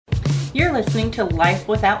You're listening to Life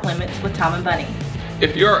Without Limits with Tom and Bunny.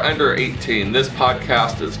 If you're under 18, this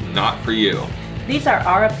podcast is not for you. These are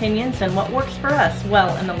our opinions and what works for us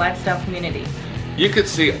well in the lifestyle community. You can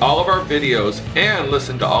see all of our videos and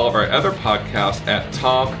listen to all of our other podcasts at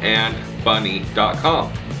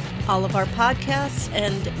tomandbunny.com. All of our podcasts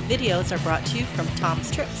and videos are brought to you from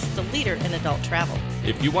Tom's Trips, the leader in adult travel.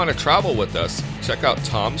 If you want to travel with us, check out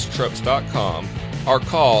tomstrips.com or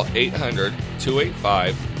call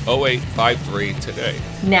 800-285-0853 today.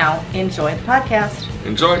 Now, enjoy the podcast.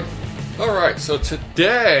 Enjoy. All right, so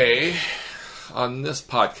today on this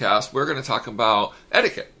podcast, we're going to talk about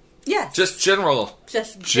etiquette. Yes. Just general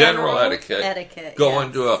etiquette. Going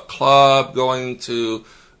yes. to a club, going to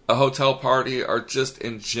a hotel party, or just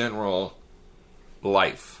in general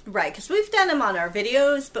life. Right, because we've done them on our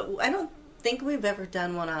videos, but I don't think we've ever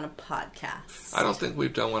done one on a podcast. I don't think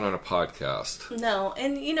we've done one on a podcast. No,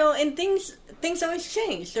 and and things always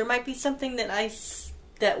change. There might be something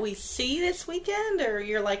that we see this weekend, or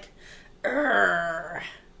you're like, really,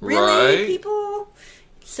 right? People?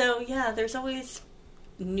 So yeah, there's always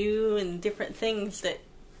new and different things that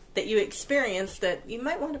you experience that you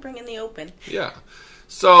might want to bring in the open. Yeah.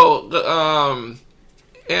 So,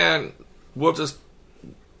 and we'll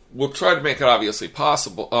try to make it obviously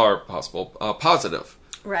positive.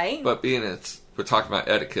 Right. But being we're talking about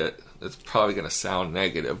etiquette, it's probably going to sound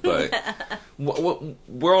negative, but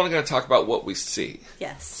we're only going to talk about what we see.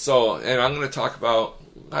 Yes. So, and I'm going to talk about,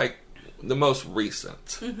 like, the most recent.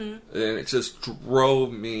 Mm-hmm. And it just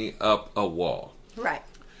drove me up a wall. Right.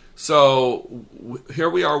 So, here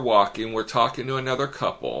we are walking, we're talking to another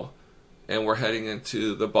couple, and we're heading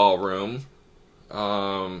into the ballroom,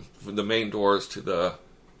 from the main doors to the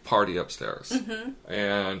party upstairs. Mm-hmm.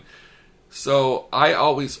 And so I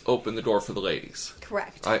always open the door for the ladies.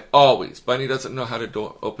 Correct. Bunny doesn't know how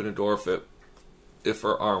to open a door if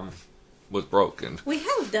her arm was broken. We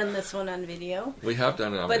have done this one on video. We have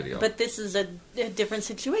done it on video. But this is a different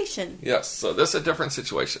situation. Yes, so this is a different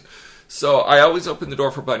situation. So I always open the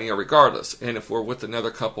door for Bunny regardless. And if we're with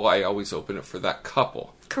another couple, I always open it for that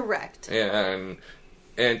couple. Correct. And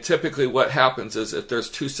typically what happens is if there's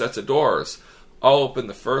two sets of doors, I'll open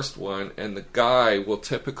the first one and the guy will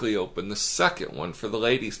typically open the second one for the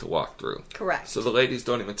ladies to walk through. Correct. So the ladies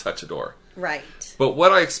don't even touch a door. Right. But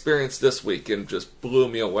what I experienced this weekend just blew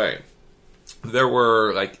me away. There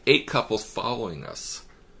were like 8 couples following us.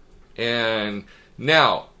 And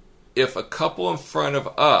now, if a couple in front of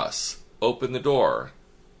us open the door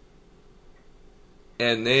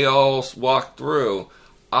and they all walk through,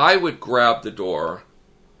 I would grab the door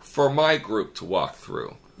for my group to walk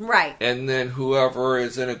through. Right. And then whoever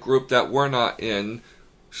is in a group that we're not in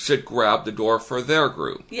should grab the door for their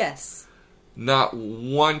group. Yes. Not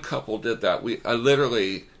one couple did that. I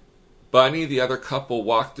literally, Bunny, the other couple,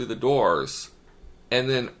 walked through the doors, and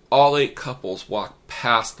then all 8 couples walked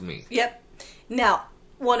past me. Yep. Now,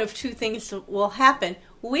 one of two things will happen.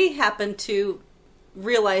 We happened to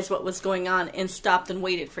realize what was going on and stopped and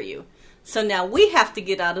waited for you. So now we have to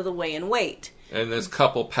get out of the way and wait. And this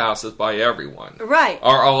couple passes by everyone. Right.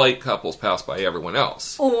 Or all 8 couples pass by everyone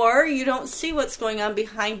else. Or you don't see what's going on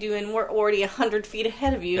behind you and we're already 100 feet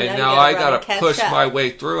ahead of you. And now I got to push my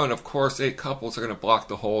way through, and of course 8 couples are going to block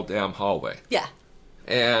the whole damn hallway. Yeah.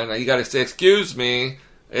 And you got to say, excuse me.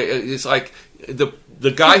 It's like the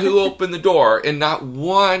guy who opened the door, and not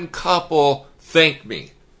one couple thanked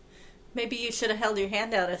me. Maybe you should have held your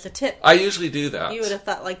hand out as a tip. I usually do that. You would have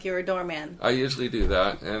thought like you were a doorman. I usually do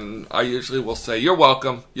that, and I usually will say, you're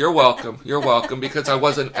welcome, you're welcome, you're welcome, because I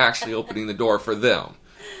wasn't actually opening the door for them.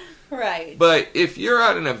 Right. But if you're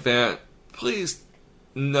at an event, please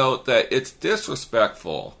note that it's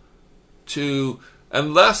disrespectful to,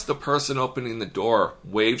 unless the person opening the door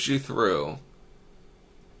waves you through,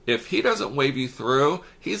 if he doesn't wave you through,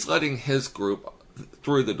 he's letting his group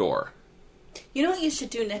through the door. You know what you should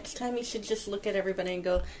do next time? You should just look at everybody and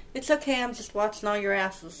go, it's okay, I'm just watching all your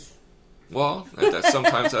asses. Well,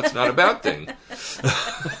 sometimes that's not a bad thing.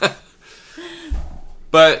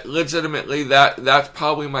 But legitimately, that's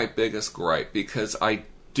probably my biggest gripe, because I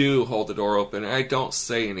do hold the door open and I don't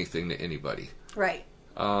say anything to anybody. Right.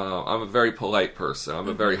 I'm a very polite person. I'm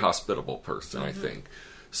a very hospitable person, I think.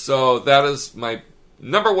 So that is my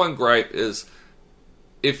number one gripe is,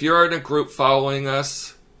 if you're in a group following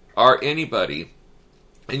us, or anybody,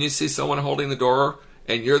 and you see someone holding the door,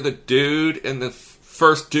 and you're the dude and the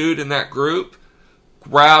first dude in that group,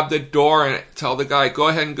 grab the door and tell the guy, go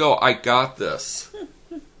ahead and go, I got this.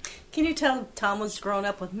 Can you tell Tom was grown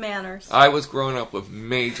up with manners? I was grown up with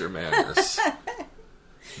major manners.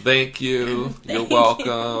 Thank you. You're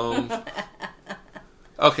welcome.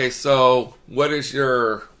 Okay, so what is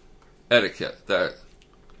your etiquette that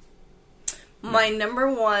My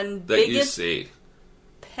number one you biggest see?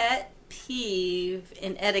 pet peeve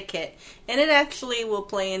in etiquette, and it actually will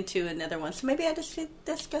play into another one. So maybe I just should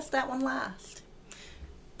discuss that one last.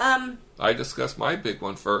 I discussed my big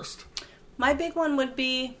one first. My big one would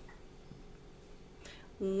be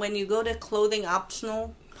when you go to clothing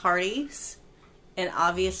optional parties, and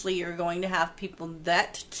obviously you're going to have people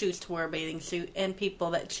that choose to wear a bathing suit and people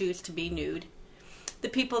that choose to be nude. The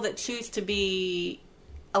people that choose to be,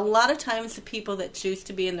 a lot of times the people that choose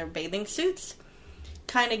to be in their bathing suits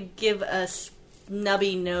kind of give a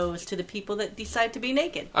snubby nose to the people that decide to be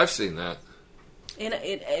naked. I've seen that.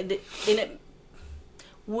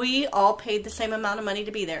 We all paid the same amount of money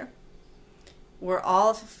to be there. We're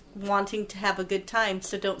all wanting to have a good time,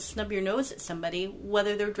 so don't snub your nose at somebody,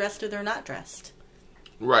 whether they're dressed or they're not dressed.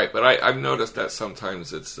 Right, but I've noticed that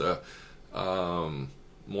sometimes it's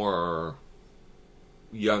more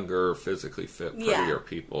younger, physically fit, prettier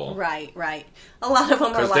people. Right. A lot of them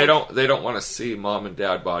are because like... they don't want to see mom and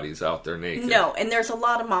dad bodies out there naked. No, and there's a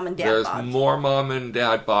lot of mom and dad There's bodies. more mom and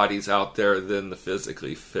dad bodies out there than the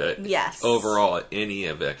physically fit. Yes. Overall, at any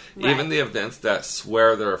event. Right. Even the events that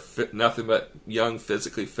swear they're fit, nothing but young,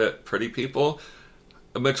 physically fit, pretty people,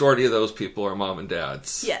 a majority of those people are mom and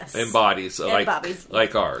dads. Yes. And bodies,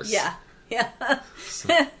 like ours. Yeah.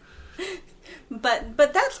 But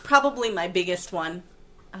that's probably my biggest one.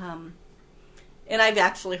 And I've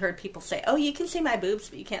actually heard people say, oh, you can see my boobs,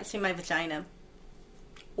 but you can't see my vagina.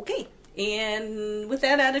 Okay. And with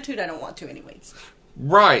that attitude, I don't want to anyways.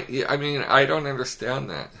 Right. Yeah, I mean, I don't understand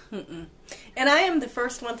that. Mm-mm. And I am the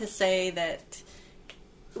first one to say that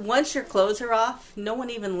once your clothes are off, no one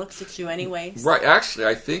even looks at you anyways. Right. Actually,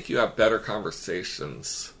 I think you have better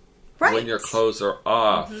conversations when your clothes are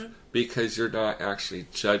off because you're not actually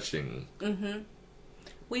judging. Mm-hmm.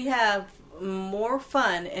 We have more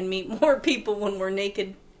fun and meet more people when we're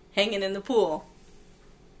naked hanging in the pool.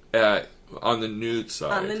 On the nude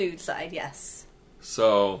side. On the nude side, yes.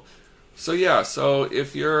 So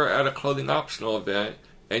if you're at a clothing optional event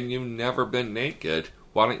and you've never been naked,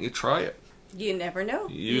 why don't you try it? You never know.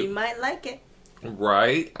 You might like it.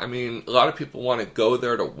 Right? I mean, a lot of people want to go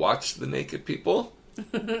there to watch the naked people.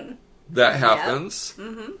 That happens. Yep.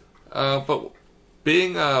 Mm-hmm. But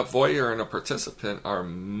being a voyeur and a participant are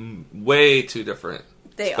way two different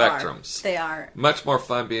spectrums. They are. Much more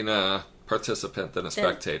fun being a participant than a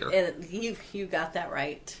spectator. And you got that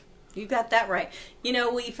right. You got that right. You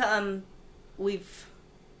know, we've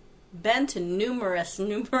been to numerous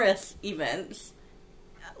events.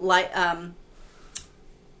 Like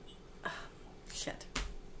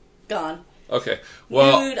gone. Okay.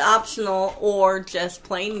 Well, nude optional or just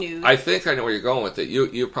plain nude. I think I know where you're going with it.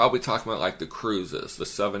 You're probably talking about like the cruises, the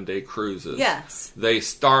 7-day cruises. Yes. They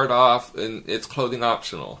start off and it's clothing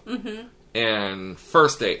optional. Mm-hmm. And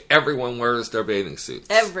first day, everyone wears their bathing suits.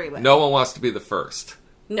 Everyone. No one wants to be the first.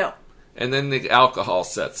 No. And then the alcohol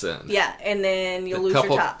sets in. Yeah, and then you'll lose your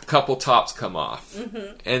top. Couple tops come off.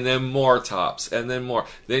 Mm-hmm. And then more tops. And then more.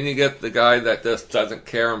 Then you get the guy that just doesn't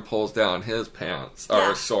care and pulls down his pants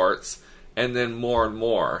or shorts. And then more and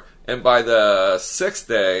more. And by the 6th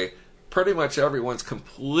day, pretty much everyone's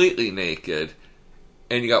completely naked.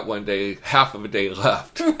 And you got half of a day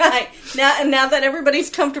left. Right. Now that everybody's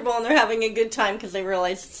comfortable and they're having a good time because they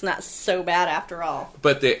realize it's not so bad after all.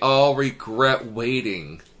 But they all regret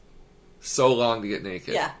waiting so long to get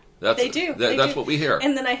naked. Yeah, they do. That's what we hear.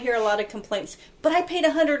 And then I hear a lot of complaints. But I paid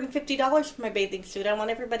 $150 for my bathing suit. I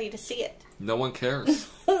want everybody to see it. No one cares.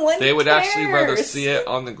 They would actually rather see it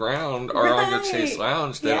on the ground or on your Chase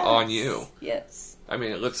Lounge than on you. Yes. I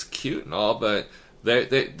mean, it looks cute and all, but they're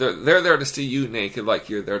there to see you naked like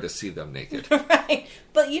you're there to see them naked. Right.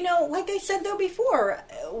 But, like I said, though, before,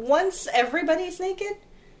 once everybody's naked,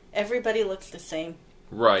 everybody looks the same.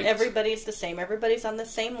 Right. Everybody's the same. Everybody's on the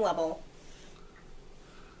same level.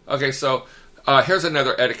 Okay, so here's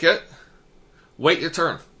another etiquette. Wait your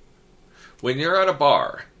turn. When you're at a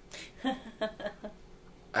bar,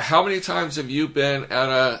 how many times have you been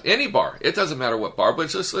at any bar? It doesn't matter what bar,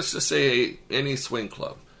 but let's just say any swing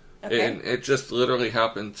club. Okay. And it just literally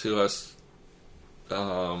happened to us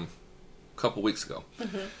a couple weeks ago.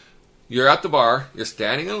 Mm-hmm. You're at the bar, you're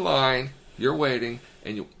standing in line, you're waiting,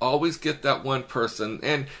 and you always get that one person.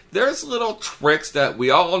 And there's little tricks that we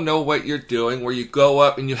all know what you're doing, where you go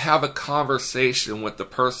up and you have a conversation with the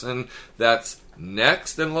person that's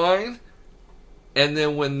next in line. And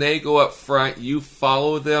then when they go up front, you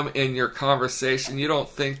follow them in your conversation. You don't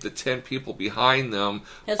think the 10 people behind them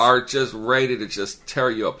are just ready to just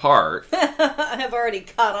tear you apart. I have already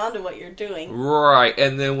caught on to what you're doing. Right.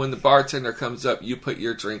 And then when the bartender comes up, you put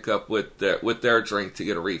your drink up with their drink to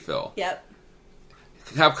get a refill. Yep.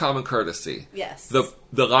 Have common courtesy. Yes.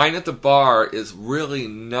 The line at the bar is really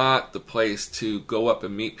not the place to go up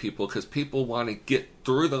and meet people, because people want to get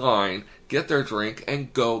through the line, get their drink,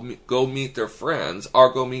 and go meet their friends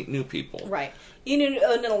or go meet new people. Right. You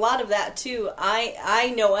know, and a lot of that too,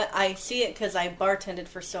 I know it. I see it because I bartended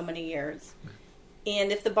for so many years.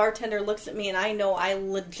 And if the bartender looks at me and I know I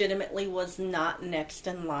legitimately was not next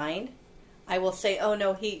in line, I will say, oh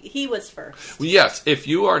no, he was first. Yes, if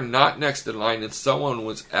you are not next in line and someone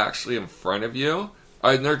was actually in front of you,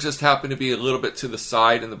 and they're just happen to be a little bit to the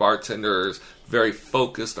side and the bartender is very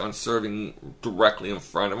focused on serving directly in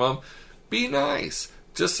front of them, be nice.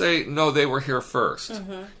 Just say, no, they were here first.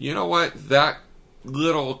 Mm-hmm. You know what? That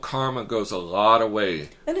little karma goes a lot of way.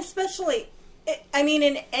 And especially, I mean,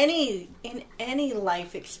 in any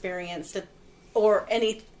life experience or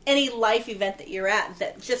any life event that you're at,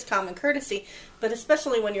 that just common courtesy, but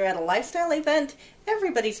especially when you're at a lifestyle event,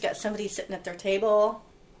 everybody's got somebody sitting at their table,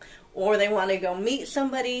 or they want to go meet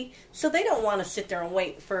somebody, so they don't want to sit there and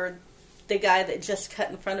wait for the guy that just cut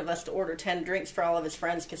in front of us to order 10 drinks for all of his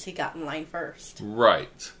friends because he got in line first.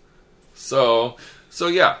 Right. So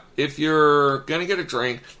yeah, if you're going to get a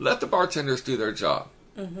drink, let the bartenders do their job.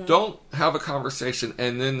 Mm-hmm. Don't have a conversation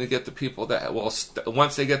and then they get the people that will,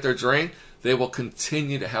 once they get their drink, they will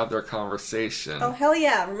continue to have their conversation. Oh, hell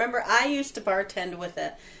yeah. Remember, I used to bartend with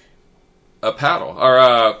a paddle, or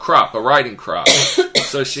a riding crop,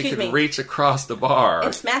 so she could reach across the bar.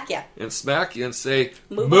 And smack you. And say,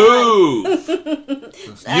 move!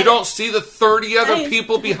 You don't see the 30 other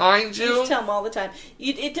people behind you? I used to tell them all the time.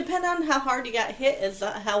 It depends on how hard you got hit, is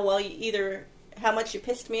how well how much you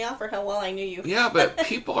pissed me off or how well I knew you. Yeah, but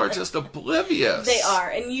people are just oblivious. They are,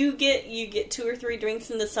 and you get 2 or 3 drinks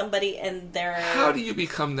into somebody, and they're... How do you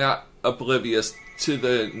become that oblivious to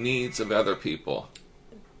the needs of other people?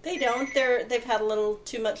 They don't. They've had a little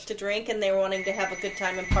too much to drink, and they're wanting to have a good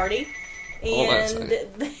time and party. And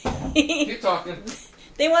keep talking.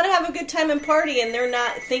 They want to have a good time and party, and they're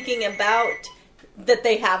not thinking about that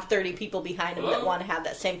they have 30 people behind them that want to have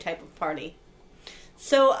that same type of party.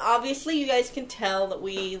 So, obviously, you guys can tell that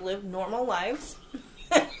we live normal lives.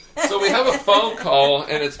 So we have a phone call,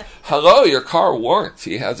 and it's, hello, your car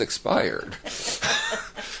warranty has expired.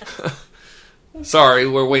 Sorry,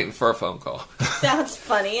 we're waiting for a phone call. That's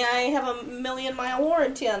funny. I have a 1,000,000-mile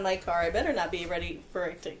warranty on my car. I better not be ready for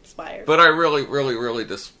it to expire. But I really, really, really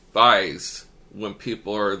despise when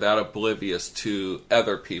people are that oblivious to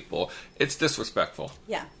other people. It's disrespectful.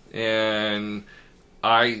 Yeah. And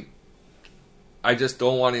I just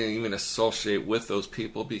don't want to even associate with those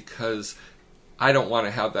people because I don't want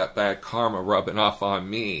to have that bad karma rubbing off on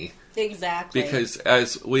me. Exactly. Because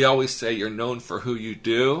as we always say, you're known for who you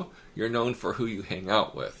do. You're known for who you hang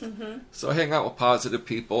out with. Mm-hmm. So hang out with positive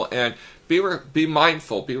people and be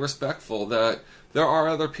mindful, be respectful that there are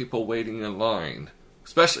other people waiting in line,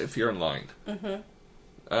 especially if you're in line.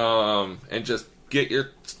 Mm-hmm. And just get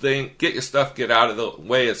your stuff, get out of the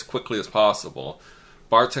way as quickly as possible.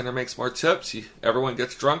 Bartender makes more tips, everyone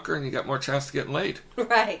gets drunker, and you got more chance to get laid.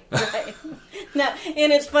 Right. Now,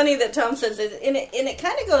 and it's funny that Tom says it, and it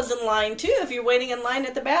kind of goes in line, too, if you're waiting in line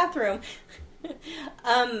at the bathroom.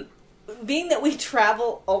 Being that we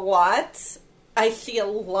travel a lot, I see a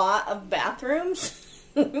lot of bathrooms,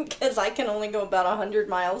 because I can only go about 100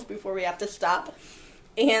 miles before we have to stop.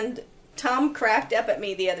 And Tom cracked up at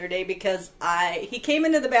me the other day because he came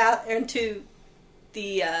into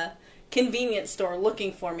the convenience store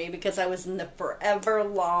looking for me because I was in the forever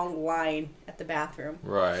long line at the bathroom.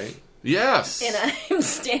 Right. Yes. And I'm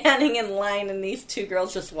standing in line and these 2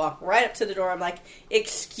 girls just walk right up to the door. I'm like,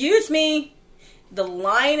 excuse me, the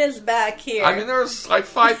line is back here. I mean, there's like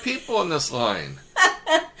 5 people in this line.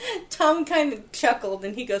 Tom kind of chuckled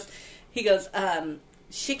and he goes,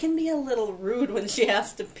 she can be a little rude when she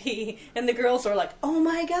has to pee. And the girls are like, oh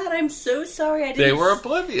my God, I'm so sorry. They were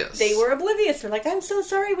oblivious. They're like, I'm so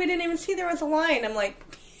sorry, we didn't even see there was a line. I'm like,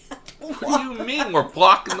 what do you mean? We're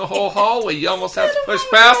blocking the whole hallway. You almost have to push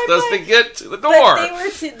past us to get to the door.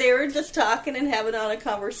 But they were just talking and having on a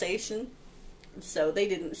conversation. So they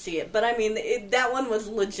didn't see it. But I mean, that one was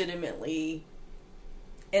legitimately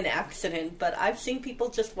an accident. But I've seen people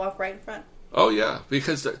just walk right in front. Oh, yeah.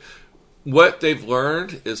 Because what they've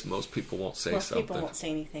learned is most people won't say something. Most people won't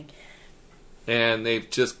say anything. And they've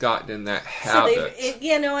just gotten in that habit. So it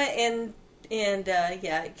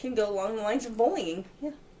can go along the lines of bullying.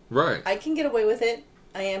 Yeah. Right. I can get away with it.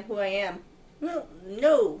 I am who I am.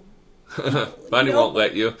 No. Bunny won't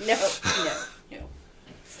let you. No.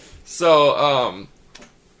 So,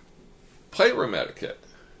 playroom etiquette.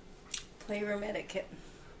 Playroom etiquette.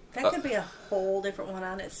 That could be a whole different one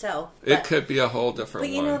on itself. It could be a whole different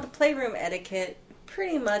one. But you know, the playroom etiquette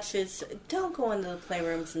pretty much is, don't go into the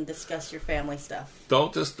playrooms and discuss your family stuff.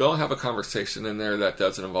 Don't have a conversation in there that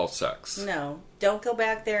doesn't involve sex. No. Don't go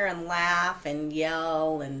back there and laugh and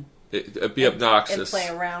yell and it'd be obnoxious. And play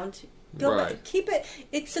around. Go back, keep it.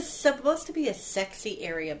 It's supposed to be a sexy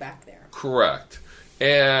area back there. Correct.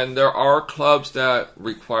 And there are clubs that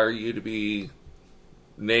require you to be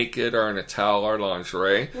naked or in a towel or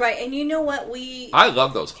lingerie. Right, and you know what? I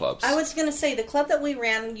love those clubs. I was going to say, the club that we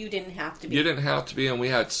ran, you didn't have to be. You didn't have to be, and we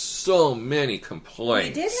had so many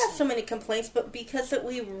complaints. We did have so many complaints, but because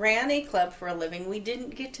we ran a club for a living, we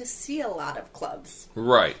didn't get to see a lot of clubs.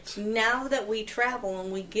 Right. Now that we travel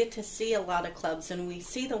and we get to see a lot of clubs, and we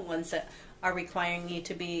see the ones that are requiring you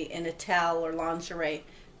to be in a towel or lingerie,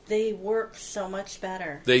 they work so much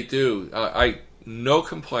better. They do. No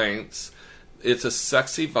complaints. It's a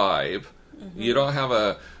sexy vibe. Mm-hmm. You don't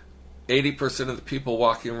have 80% of the people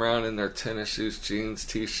walking around in their tennis shoes, jeans,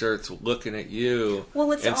 t-shirts, looking at you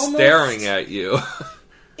and staring at you.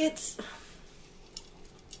 It's,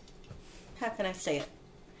 how can I say it?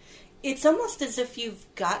 It's almost as if you've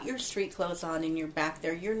got your street clothes on and you're back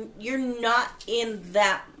there. You're not in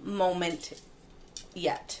that moment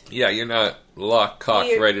yet. Yeah, you're not locked,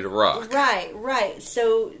 cocked, ready to rock. Right.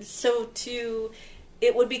 So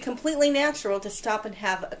it would be completely natural to stop and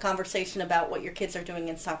have a conversation about what your kids are doing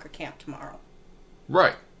in soccer camp tomorrow.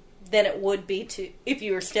 Right. Than it would be if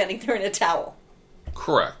you were standing there in a towel.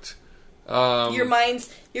 Correct. Your mind's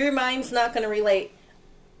not going to relate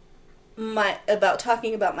about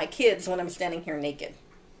talking about my kids when I'm standing here naked.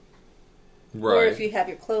 Right. Or if you have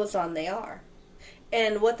your clothes on, they are.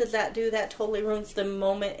 And what does that do? That totally ruins the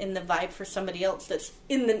moment and the vibe for somebody else that's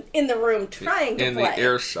in the room trying to play. In the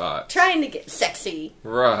earshot. Trying to get sexy.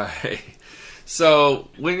 Right. So,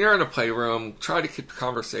 when you're in a playroom, try to keep the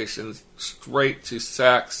conversations straight to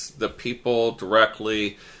sex, the people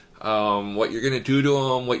directly, what you're going to do to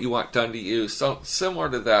them, what you want done to you. So, similar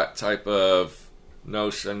to that type of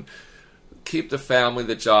notion. Keep the family,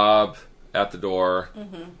 the job at the door.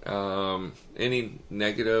 Mm-hmm. Any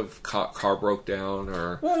negative, car broke down,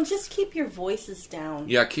 or... Well, and just keep your voices down.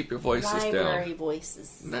 Yeah, keep your voices down. Library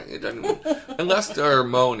voices. It doesn't, unless they're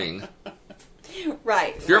moaning.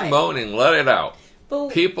 Right. If you're moaning, let it out.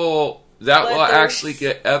 But will actually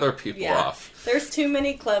get other people off. There's too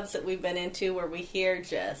many clubs that we've been into where we hear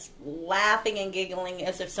just laughing and giggling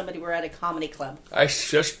as if somebody were at a comedy club. I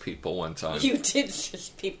shushed people one time. You did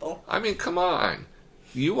shush people. I mean, come on.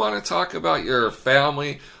 You want to talk about your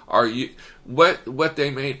family? Are you what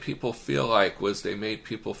they made people feel like was they made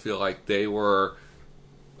people feel like they were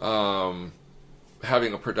having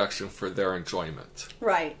a production for their enjoyment.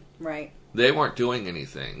 Right. They weren't doing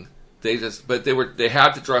anything. They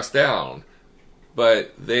had to dress down,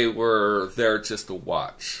 but they were there just to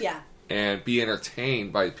watch. Yeah. And be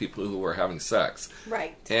entertained by people who were having sex.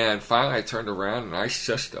 Right. And finally I turned around and I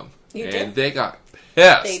shushed them. You did? And they got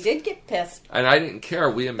pissed. They did get pissed. And I didn't care.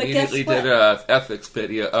 We immediately did an ethics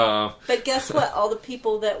video. But guess what? All the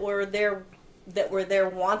people that were there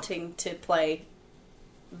wanting to play,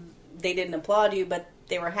 they didn't applaud you, but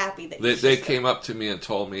they were happy that they came up to me and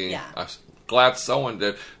told me, I'm glad someone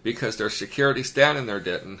did, because their security standing there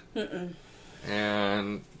didn't. Mm-mm.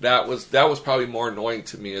 And that was probably more annoying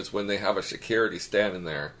to me, is when they have a security standing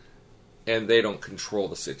there and they don't control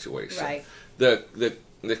the situation. Right.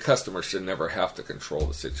 The customer should never have to control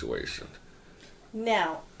the situation.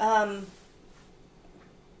 Now,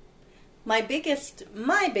 my biggest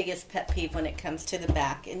pet peeve when it comes to the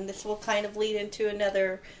back, and this will kind of lead into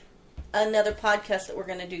another podcast that we're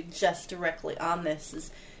going to do just directly on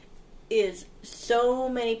this, is so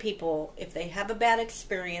many people, if they have a bad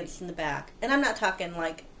experience in the back, and I'm not talking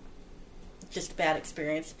like just a bad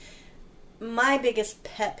experience. My biggest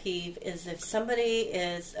pet peeve is if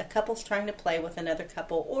a couple's trying to play with another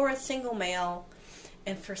couple or a single male,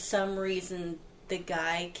 and for some reason the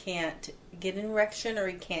guy can't get an erection or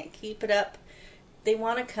he can't keep it up, they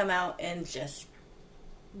want to come out and just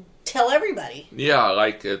tell everybody. Yeah,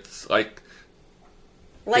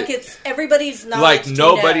 it's everybody's knowledge. Like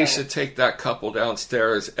nobody should take that couple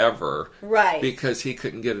downstairs ever. Right. Because he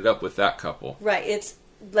couldn't get it up with that couple. Right. It's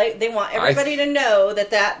like they want everybody to know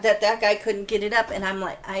that guy couldn't get it up, and I'm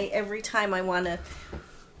like, every time I want to.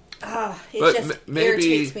 Maybe,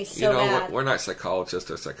 irritates me so bad. We're not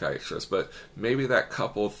psychologists or psychiatrists, but maybe that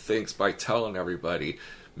couple thinks by telling everybody,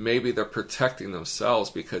 maybe they're protecting themselves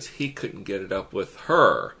because he couldn't get it up with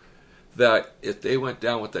her. That if they went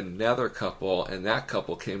down with another couple and that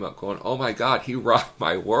couple came up going, oh my God, he rocked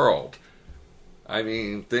my world. I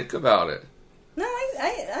mean, think about it. No,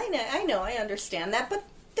 I know, I understand that, but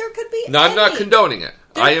there could be. No, I'm not condoning it.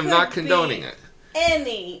 I am not condoning it.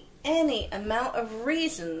 Any amount of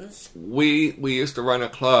reasons. We used to run a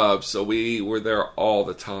club, so we were there all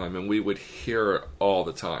the time, and we would hear it all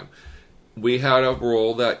the time. We had a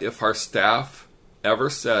rule that if our staff ever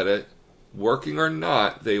said it, working or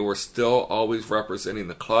not, they were still always representing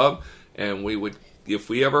the club, and we would, if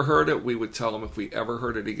we ever heard it, we would tell them if we ever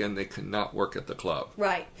heard it again, they could not work at the club.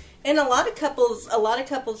 Right. And a lot of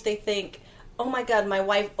couples, they think, oh my God, my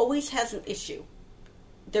wife always has an issue.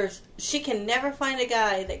 She can never find a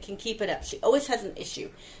guy that can keep it up. She always has an issue.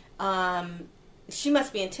 She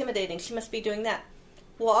must be intimidating. She must be doing that.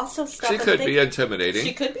 Well, also stop. She could be intimidating.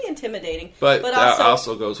 She could be intimidating. But that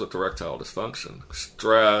also goes with erectile dysfunction.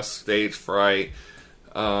 Stress, stage fright,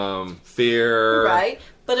 fear. Right.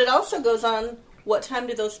 But it also goes on, what time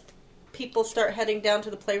do those people start heading down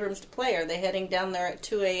to the playrooms to play? Are they heading down there at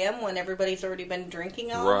 2 a.m. when everybody's already been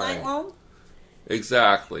drinking all night long?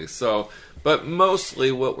 Exactly. So, but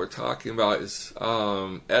mostly what we're talking about is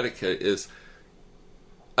etiquette, is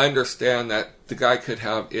understand that the guy could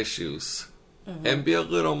have issues and be a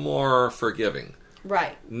little more forgiving.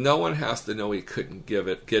 Right. No one has to know he couldn't get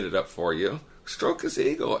it up for you. Stroke his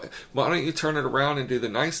ego. Why don't you turn it around and do the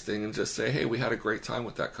nice thing and just say, hey, we had a great time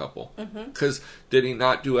with that couple. Because did he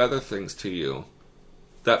not do other things to you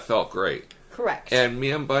that felt great? Correct. And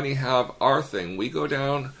me and Bunny have our thing. We go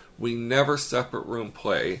down, we never separate room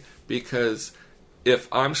play, because if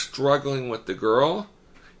I'm struggling with the girl,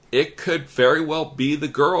 it could very well be the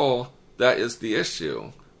girl that is the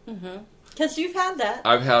issue. Because you've had that.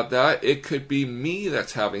 I've had that. It could be me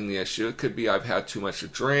that's having the issue. It could be I've had too much to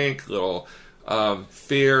drink, little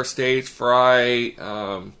fear, stage fright,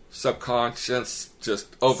 subconscious,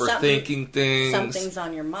 just overthinking things. Something's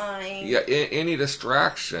on your mind. Yeah, any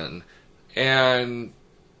distraction.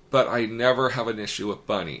 But I never have an issue with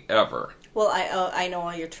Bunny, ever. Well, I know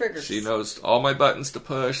all your triggers. She knows all my buttons to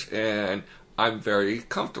push, and I'm very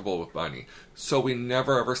comfortable with Bunny. So we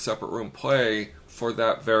never ever separate room play for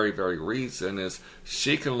that very, very reason, is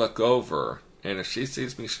she can look over, and if she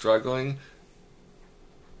sees me struggling,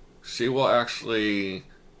 she will actually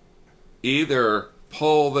either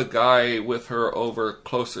pull the guy with her over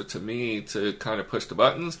closer to me to kind of push the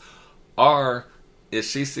buttons, or if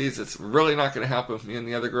she sees it's really not going to happen with me and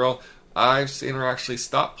the other girl, I've seen her actually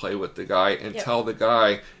stop play with the guy and tell the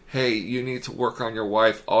guy, hey, you need to work on your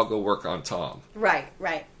wife, I'll go work on Tom. Right.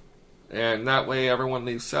 And that way everyone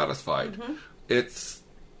leaves satisfied. It's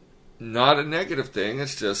not a negative thing,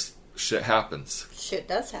 it's just shit happens. Shit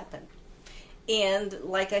does happen. And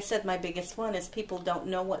like I said, my biggest one is people don't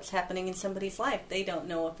know what's happening in somebody's life. They don't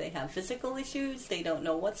know if they have physical issues. They don't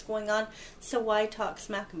know what's going on. So why talk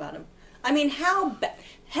smack about them? I mean, how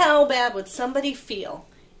bad would somebody feel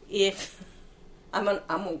if... I'm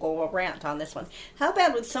gonna go a rant on this one. How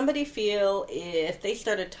bad would somebody feel if they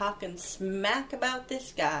started talking smack about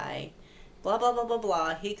this guy? Blah, blah, blah, blah,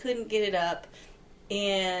 blah. He couldn't get it up.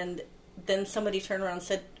 And then somebody turned around and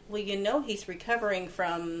said, well, you know he's recovering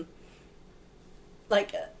from...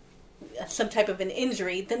 like some type of an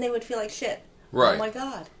injury, then they would feel like shit. Right. Oh my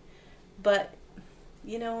God. But,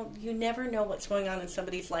 you know, you never know what's going on in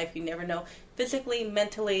somebody's life. You never know physically,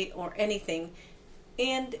 mentally, or anything.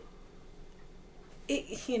 And,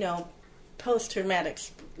 post-traumatic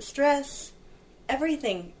stress,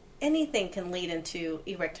 everything, anything can lead into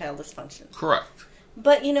erectile dysfunction. Correct.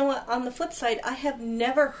 But you know what? On the flip side, I have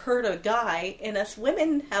never heard a guy, and us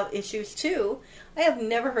women have issues too, I have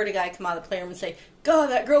never heard a guy come out of the playroom and say, God,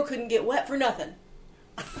 that girl couldn't get wet for nothing.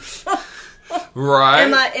 Right.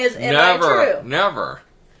 Am I true?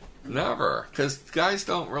 Never. Because guys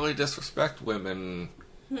don't really disrespect women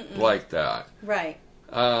like that. Right.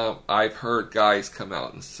 I've heard guys come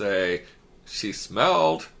out and say, she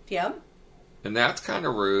smelled. Yep. And that's kind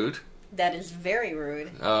of rude. That is very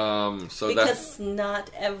rude. Because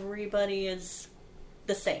not everybody is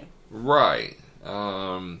the same. Right.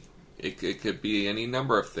 It could be any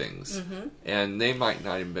number of things. And they might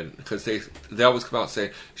not even been, because they always come out and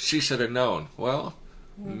say, she should have known. Well,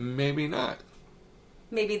 maybe not.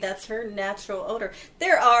 Maybe that's her natural odor.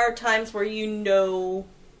 There are times where you know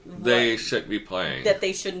they shouldn't be playing. That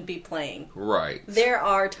they shouldn't be playing. Right. There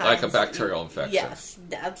are times... like a bacterial infection. Yes.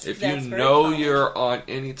 If you know you're on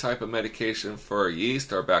any type of medication for a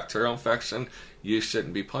yeast or bacterial infection, you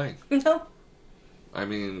shouldn't be playing. No. I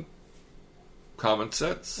mean, common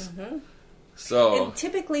sense. So And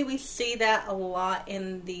typically we see that a lot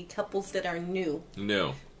in the couples that are new.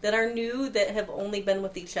 no. That have only been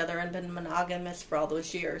with each other and been monogamous for all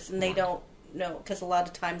those years, and they don't know, because a lot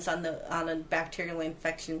of times on a bacterial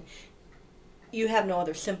infection, you have no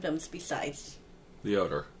other symptoms besides The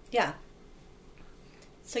odor. yeah.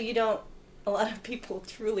 So a lot of people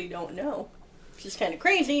truly don't know, which is kind of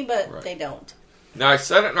crazy, but Right. they don't. Now, I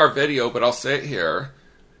said it in our video, but I'll say it here.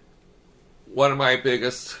 One of my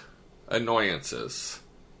biggest annoyances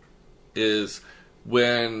is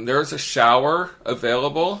when there's a shower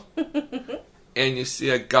available and you see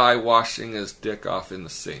a guy washing his dick off in the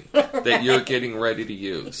sink that you're getting ready to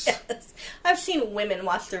use. Yes. I've seen women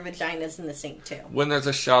wash their vaginas in the sink too, When there's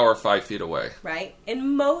a shower 5 feet away. right?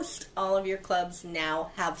 And most all of your clubs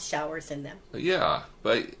now have showers in them. Yeah,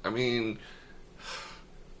 but I mean,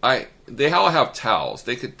 they all have towels.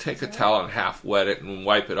 They could take a towel and half wet it and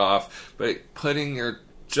wipe it off, but putting your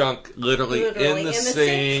junk literally in the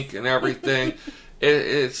sink and everything,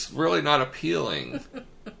 it's really not appealing.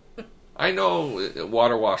 I know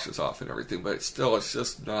water washes off and everything, but still, it's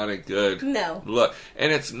just not a good No. look.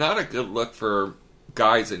 And it's not a good look for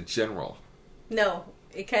guys in general. No,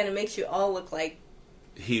 it kind of makes you all look like,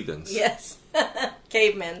 Heathens. yes,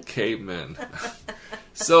 cavemen. Cavemen.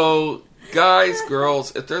 So, guys,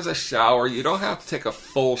 girls, if there's a shower, you don't have to take a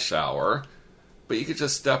full shower, but you could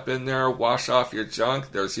just step in there, wash off your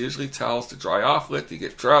junk. There's usually towels to dry off with. You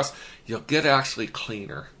get dressed. You'll get actually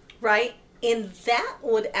cleaner. Right? And that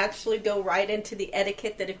would actually go right into the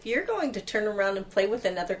etiquette that if you're going to turn around and play with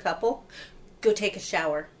another couple, go take a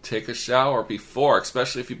shower. Take a shower before,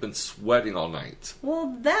 especially if you've been sweating all night.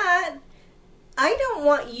 Well, I don't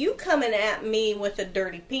want you coming at me with a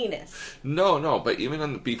dirty penis. No, but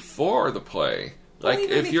even before the play, like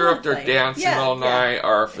even if you're before up there play. dancing Yeah, all yeah. night,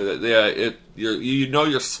 or for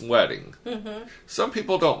you're sweating. Mm-hmm. Some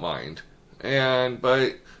people don't mind,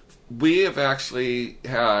 but we have actually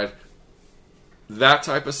had that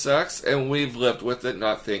type of sex, and we've lived with it,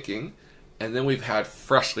 not thinking, and then we've had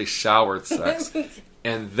freshly showered sex.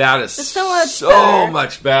 And that is It's so much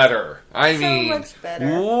much better. I So mean, much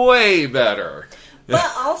better. way better.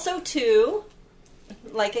 But also, too,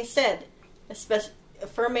 like I said, especially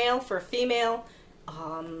for male, for female,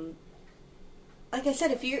 like I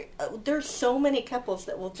said, there's so many couples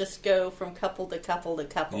that will just go from couple to couple to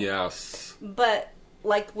couple. Yes. But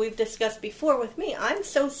like we've discussed before with me, I'm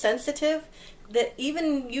so sensitive that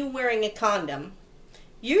even you wearing a condom,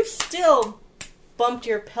 you still bumped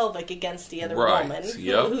your pelvic against the other Right, woman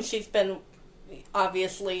yep. who she's been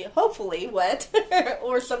obviously, hopefully wet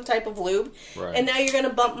or some type of lube. Right. And now you're going to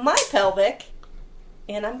bump my pelvic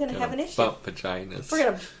and I'm going to have an issue. Bump vaginas. We're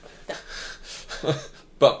going to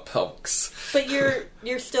Bump pelks. But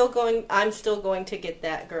you're still going, I'm still going to get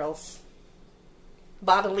that girl's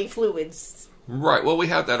bodily fluids. Right. Well, we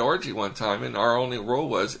had that orgy one time, and our only rule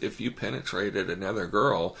was if you penetrated another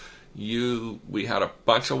girl, we had a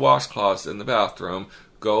bunch of washcloths in the bathroom.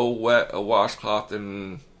 Go wet a washcloth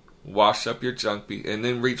and wash up your junk, and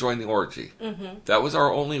then rejoin the orgy. Mm-hmm. That was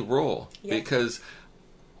our only rule, because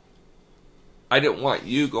I didn't want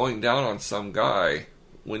you going down on some guy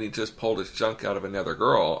when he just pulled his junk out of another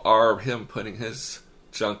girl, or him putting his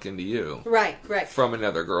junk into you. Right. From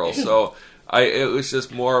another girl. So it was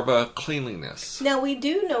just more of a cleanliness. Now, we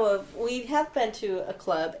have been to a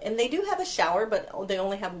club, and they do have a shower, but they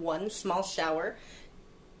only have one small shower.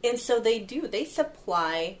 And so they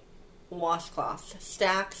supply washcloths,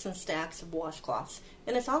 stacks and stacks of washcloths.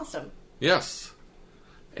 And it's awesome. Yes.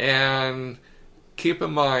 And keep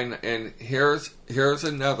in mind, and here's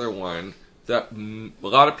another one that a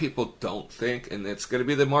lot of people don't think, and it's going to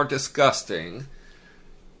be the more disgusting.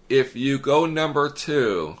 If you go number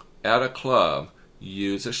 2 at a club,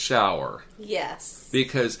 use a shower. Yes.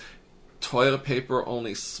 Because toilet paper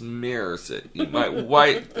only smears it. You might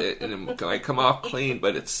wipe it and it might come off clean,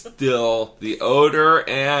 but it's still, the odor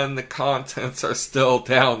and the contents are still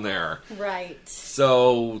down there. Right.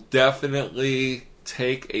 So definitely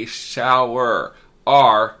take a shower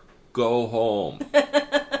or go home.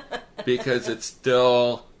 Because it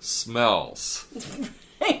still smells.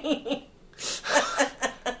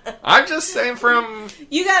 I'm just saying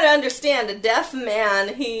You got to understand, a deaf man,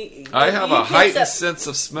 I have a heightened sense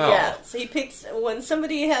of smell. Yes, when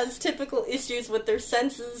somebody has typical issues with their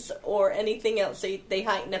senses or anything else, they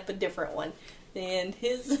heighten up a different one. And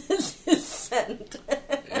his is his scent.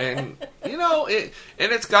 And, and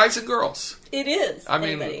it's guys and girls. It is. I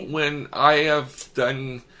mean, when I have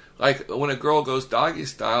done, like, when a girl goes doggy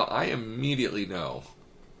style, I immediately know.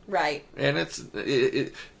 Right. And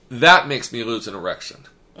that makes me lose an erection.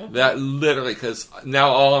 Mm-hmm. That literally, because now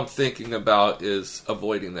all I'm thinking about is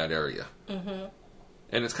avoiding that area. Mm-hmm.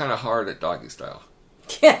 And it's kind of hard at doggy style.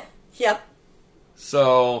 Yeah. Yep.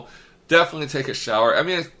 So definitely take a shower. I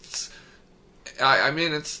mean,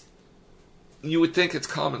 it's you would think it's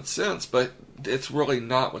common sense, but it's really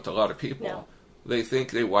not with a lot of people. No. They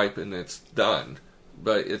think they wipe and it's done,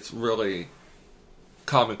 but it's really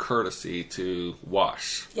common courtesy to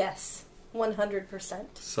wash. Yes,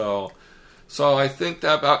 100%. So I think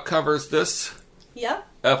that about covers this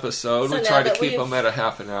episode. So we try to keep them at a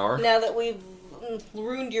half an hour. Now that we've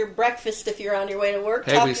ruined your breakfast if you're on your way to work.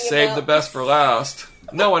 Hey, we saved the best for last.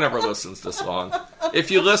 No one ever listens this long.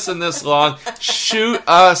 If you listen this long, shoot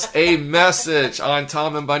us a message on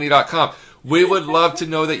tomandbunny.com. We would love to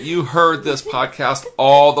know that you heard this podcast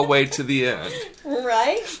all the way to the end.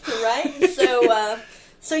 Right.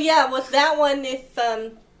 So yeah, with that one, if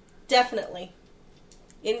definitely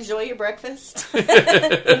enjoy your breakfast,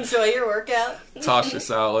 enjoy your workout, toss your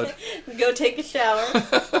salad, go take a shower.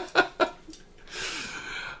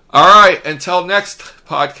 All right, until our next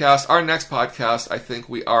podcast, I think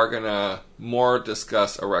we are going to more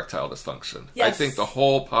discuss erectile dysfunction. Yes. I think the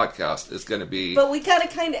whole podcast is going to be... But we got to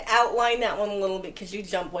kind of outline that one a little bit because you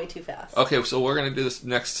jump way too fast. Okay, so we're going to do this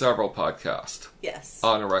next several podcasts. Yes.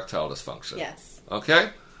 On erectile dysfunction. Yes. Okay?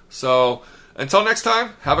 So, until next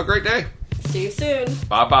time, have a great day. See you soon.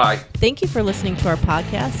 Bye-bye. Thank you for listening to our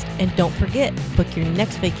podcast, and don't forget, book your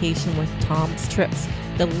next vacation with Tom's Trips,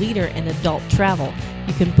 the leader in adult travel.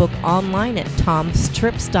 You can book online at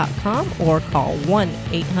tomstrips.com or call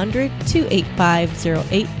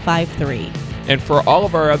 1-800-285-0853. And for all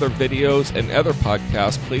of our other videos and other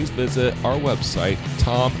podcasts, please visit our website,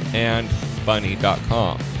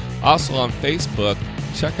 tomandbunny.com. Also on Facebook,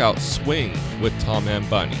 check out Swing with Tom and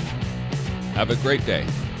Bunny. Have a great day.